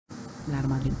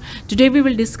Bismillahirrahmanirrahim. Today we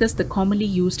will discuss the commonly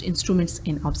used instruments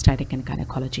in obstetrics and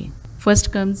gynecology.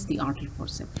 First comes the artery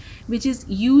forceps, which is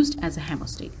used as a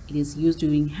hemostat. It is used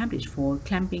during hemorrhage for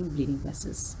clamping bleeding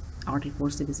vessels. Artery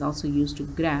forceps is also used to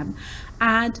grab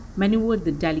and maneuver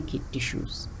the delicate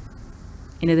tissues.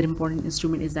 Another important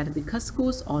instrument is that of the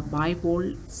Cusco's or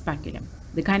bivalve speculum.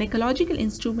 The gynecological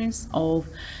instruments of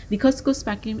the Cusco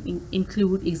speculum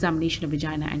include examination of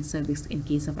vagina and cervix in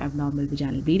case of abnormal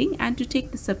vaginal bleeding, and to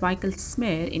take the cervical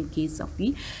smear in case of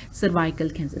the cervical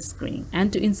cancer screening,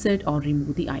 and to insert or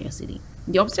remove the IUCD.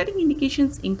 The obstetric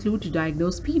indications include to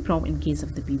diagnose PPROM in case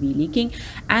of the PV leaking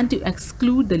and to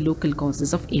exclude the local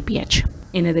causes of APH.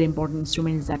 Another important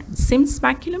instrument is that Sims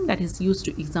speculum, that is used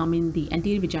to examine the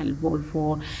anterior vaginal wall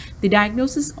for the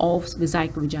diagnosis of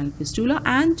vesicovaginal fistula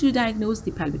and to diagnose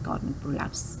the pelvic organ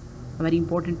prolapse. A very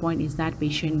important point is that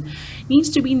patient needs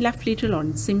to be in left lateral or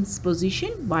in Sims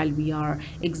position while we are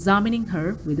examining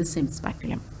her with the Sims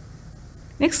speculum.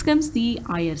 Next comes the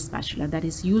IR spatula, that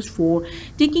is used for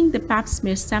taking the pap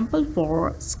smear sample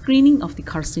for screening of the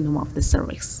carcinoma of the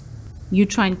cervix.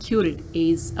 Uterine curette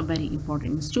is a very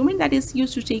important instrument that is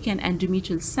used to take an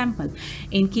endometrial sample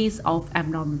in case of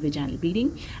abnormal vaginal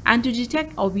bleeding and to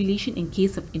detect ovulation in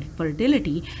case of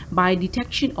infertility by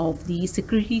detection of the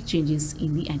secretory changes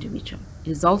in the endometrium.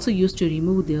 It is also used to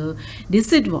remove the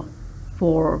decidua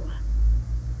for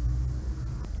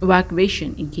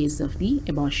evacuation in case of the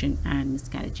abortion and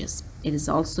miscarriages. It is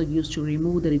also used to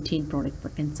remove the retained product for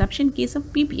conception in case of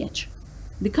PPH.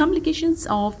 The complications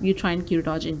of uterine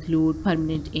curettage include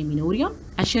permanent amenorrhea,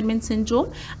 Asherman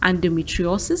syndrome,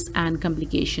 endometriosis, and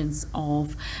complications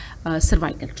of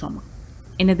cervical trauma.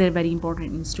 Another very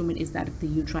important instrument is that of the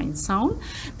uterine sound,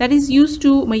 that is used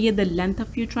to measure the length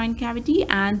of uterine cavity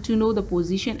and to know the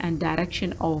position and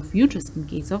direction of uterus in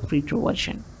case of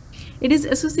retroversion. It is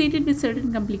associated with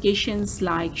certain complications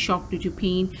like shock due to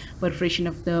pain, perforation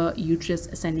of the uterus,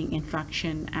 ascending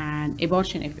infection, and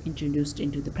abortion if introduced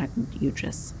into the pregnant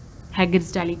uterus.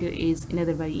 Hegars dilator is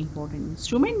another very important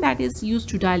instrument that is used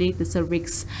to dilate the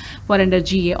cervix for under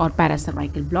GA or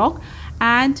paracervical block,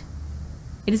 and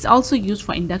it is also used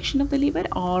for induction of the labor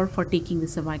or for taking the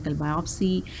cervical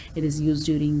biopsy. It is used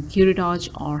during curettage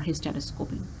or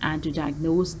hysteroscopy and to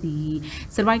diagnose the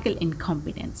cervical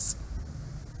incompetence.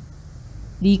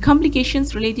 The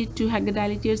complications related to Hegars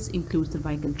dilators include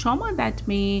cervical trauma that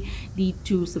may lead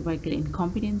to cervical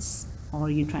incompetence or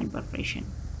uterine perforation.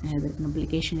 Another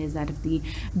complication is that of the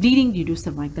bleeding due to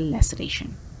cervical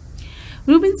laceration.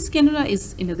 Rubin's cannula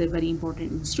is another very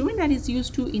important instrument that is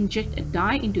used to inject a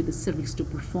dye into the cervix to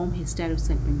perform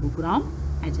hysterosalpingogram,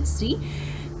 HSD,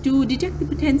 to detect the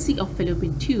patency of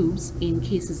fallopian tubes in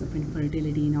cases of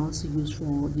infertility, and also used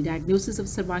for the diagnosis of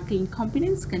cervical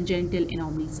incompetence, congenital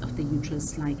anomalies of the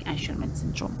uterus like Asherman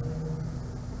syndrome.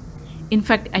 In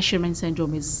fact, Asherman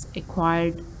syndrome is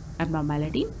acquired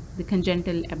abnormality. The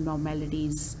congenital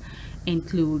abnormalities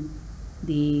include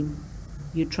the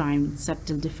uterine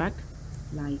septal defect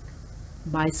like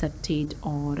biseptate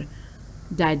or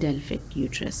didelphid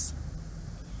uterus.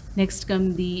 Next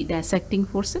come the dissecting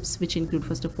forceps, which include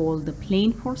first of all the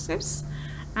plain forceps,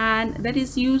 and that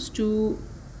is used to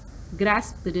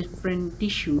grasp the different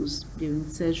tissues during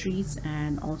surgeries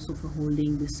and also for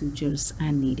holding the sutures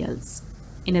and needles.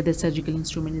 Another surgical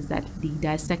instrument is that the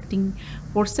dissecting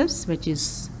forceps, which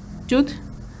is tooth,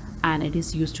 and it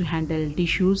is used to handle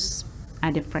tissues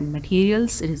and different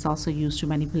materials. It is also used to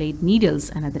manipulate needles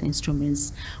and other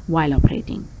instruments while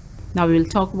operating. Now we will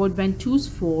talk about ventuse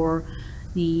for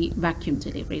the vacuum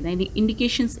delivery. The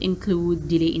indications include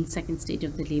delay in second stage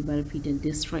of the labor, fetal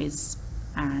distress,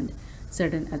 and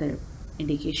certain other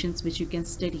indications which you can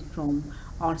study from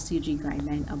RCG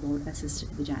guideline about assisted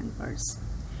vaginal births.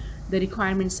 The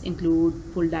requirements include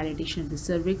full dilatation of the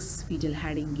cervix, fetal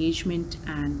head engagement,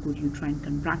 and good uterine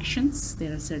contractions.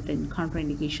 There are certain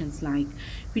contraindications like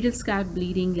fetal scalp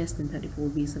bleeding, less than 34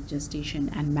 weeks of gestation,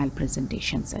 and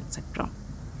malpresentations, etc.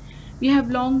 We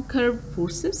have long curved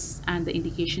forceps, and the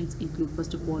indications include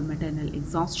first of all maternal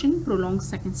exhaustion, prolonged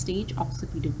second stage,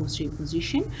 occipito-posterior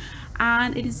position,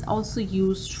 and it is also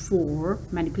used for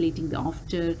manipulating the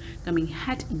after coming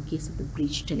head in case of the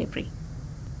breech delivery.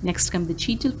 Next come the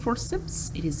cheatal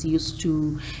forceps. It is used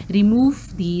to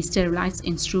remove the sterilized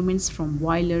instruments from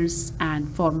Weiler's and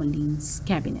Formaline's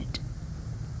cabinet.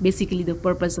 Basically, the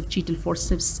purpose of cheatal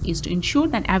forceps is to ensure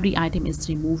that every item is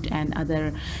removed and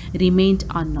other remained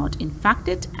are not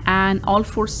infected, and all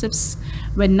forceps,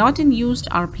 when not in use,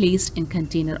 are placed in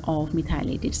container of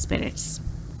methylated spirits.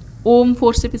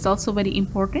 Forceps is also very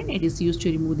important. It is used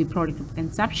to remove the product of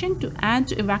conception and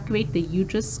to evacuate the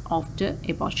uterus after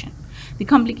abortion. The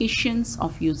complications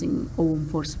of using ovum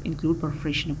forceps include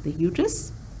perforation of the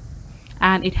uterus,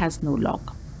 and it has no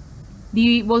lock.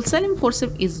 The Valsalem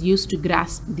forceps is used to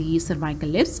grasp the cervical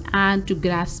lips and to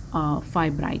grasp a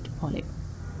fibroid polyp,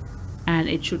 and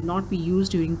it should not be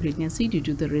used during pregnancy due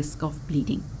to the risk of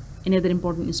bleeding. Another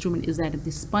important instrument is that of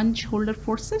the sponge holder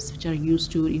forceps, which are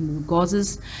used to remove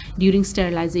gauzes during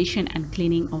sterilization and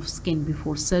cleaning of skin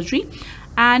before surgery,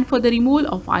 and for the removal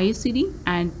of IUCD,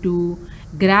 and to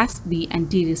grasp the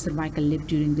anterior cervical lip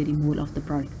during the removal of the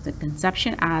product of the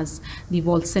conception, as the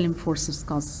Valsalem forceps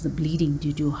causes the bleeding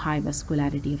due to high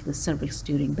vascularity of the cervix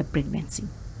during the pregnancy.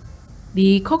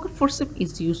 The Cocker forceps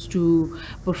is used to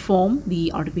perform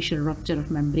the artificial rupture of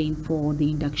membrane for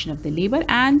the induction of the labor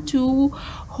and to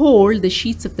hold the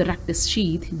sheaths of the rectus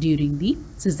sheath during the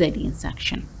cesarean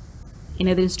section.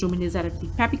 Another instrument is that of the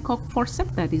Papillocock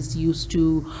forceps, that is used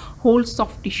to hold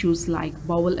soft tissues like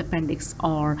bowel appendix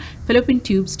or fallopian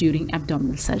tubes during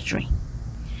abdominal surgery.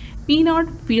 Peniard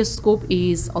fetoscope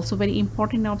is also very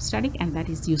important in obstetrics, and that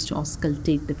is used to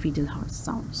auscultate the fetal heart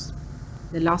sounds.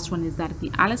 The last one is that of the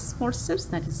Alice forceps,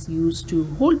 that is used to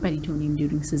hold peritoneum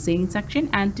during cesarean section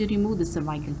and to remove the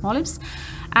cervical polyps,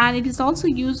 and it is also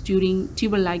used during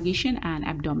tubal ligation and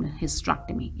abdominal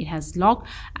hysterectomy. It has lock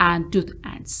and tooth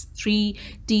ends, 3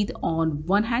 teeth on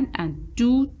one hand and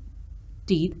 2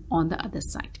 teeth on the other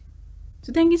side.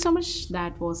 So thank you so much.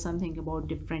 That was something about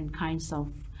different kinds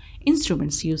of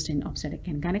instruments used in obstetrics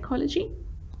and gynecology.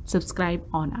 Subscribe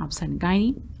on Obstetrics and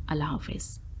Gynae. Allah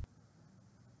Hafiz.